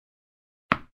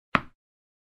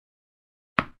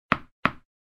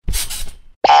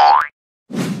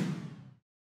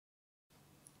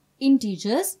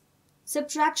Integers,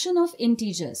 subtraction of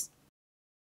integers.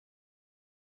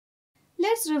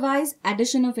 Let's revise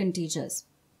addition of integers.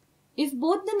 If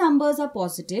both the numbers are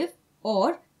positive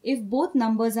or if both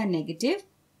numbers are negative,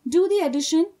 do the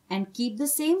addition and keep the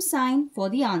same sign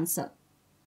for the answer.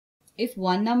 If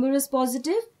one number is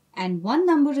positive and one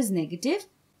number is negative,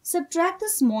 subtract the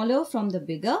smaller from the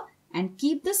bigger and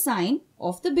keep the sign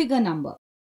of the bigger number.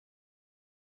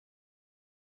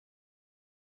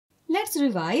 Let's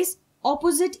revise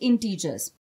opposite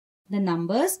integers. The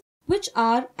numbers which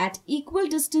are at equal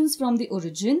distance from the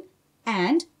origin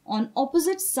and on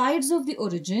opposite sides of the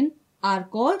origin are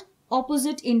called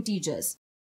opposite integers.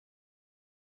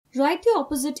 Write the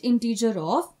opposite integer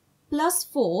of plus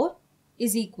 4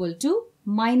 is equal to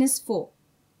minus 4.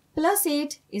 Plus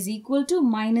 8 is equal to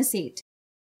minus 8.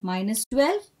 Minus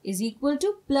 12 is equal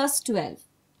to plus 12.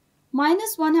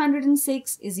 Minus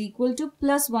 106 is equal to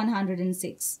plus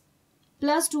 106.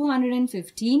 Plus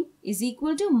 215 is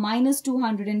equal to minus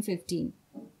 215.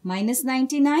 Minus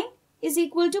 99 is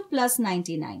equal to plus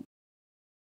 99.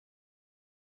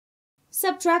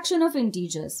 Subtraction of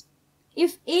integers.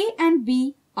 If a and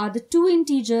b are the two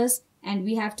integers and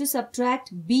we have to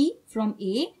subtract b from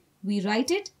a, we write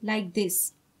it like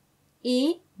this: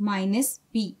 a minus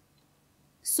b.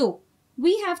 So,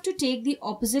 we have to take the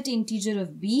opposite integer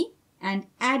of b and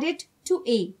add it to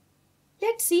a.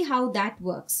 Let's see how that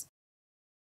works.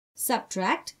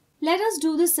 Subtract. Let us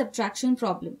do this subtraction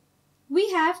problem.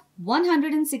 We have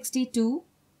 162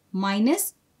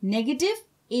 minus negative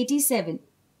 87.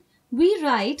 We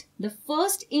write the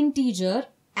first integer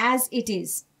as it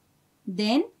is.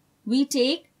 Then we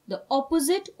take the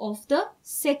opposite of the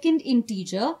second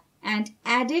integer and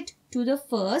add it to the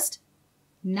first.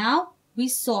 Now we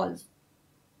solve.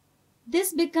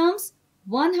 This becomes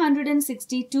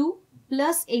 162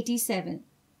 plus 87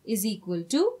 is equal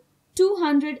to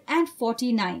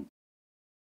 249.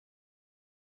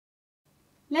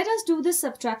 Let us do this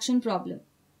subtraction problem.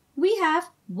 We have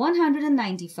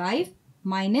 195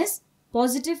 minus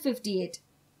positive 58.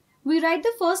 We write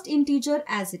the first integer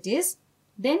as it is.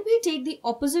 Then we take the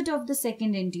opposite of the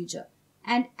second integer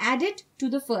and add it to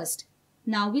the first.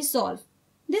 Now we solve.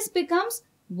 This becomes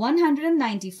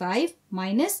 195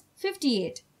 minus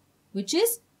 58, which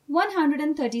is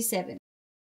 137.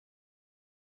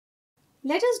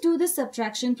 Let us do this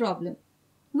subtraction problem.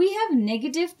 We have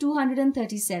negative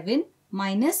 237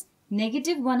 minus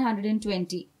negative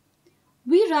 120.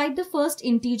 We write the first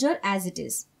integer as it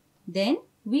is. Then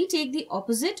we take the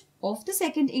opposite of the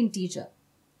second integer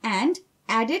and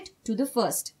add it to the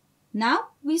first. Now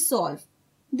we solve.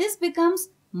 This becomes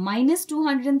minus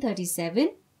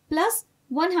 237 plus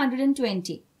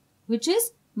 120, which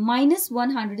is minus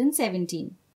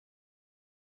 117.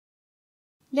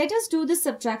 Let us do this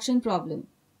subtraction problem.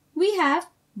 We have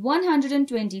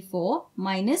 124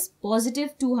 minus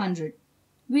positive 200.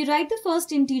 We write the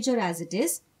first integer as it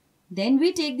is. Then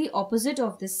we take the opposite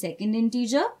of the second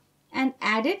integer and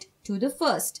add it to the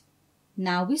first.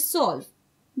 Now we solve.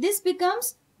 This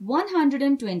becomes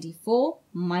 124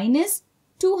 minus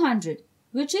 200,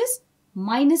 which is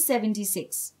minus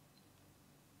 76.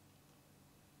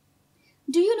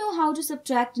 Do you know how to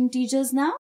subtract integers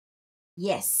now?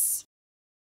 Yes.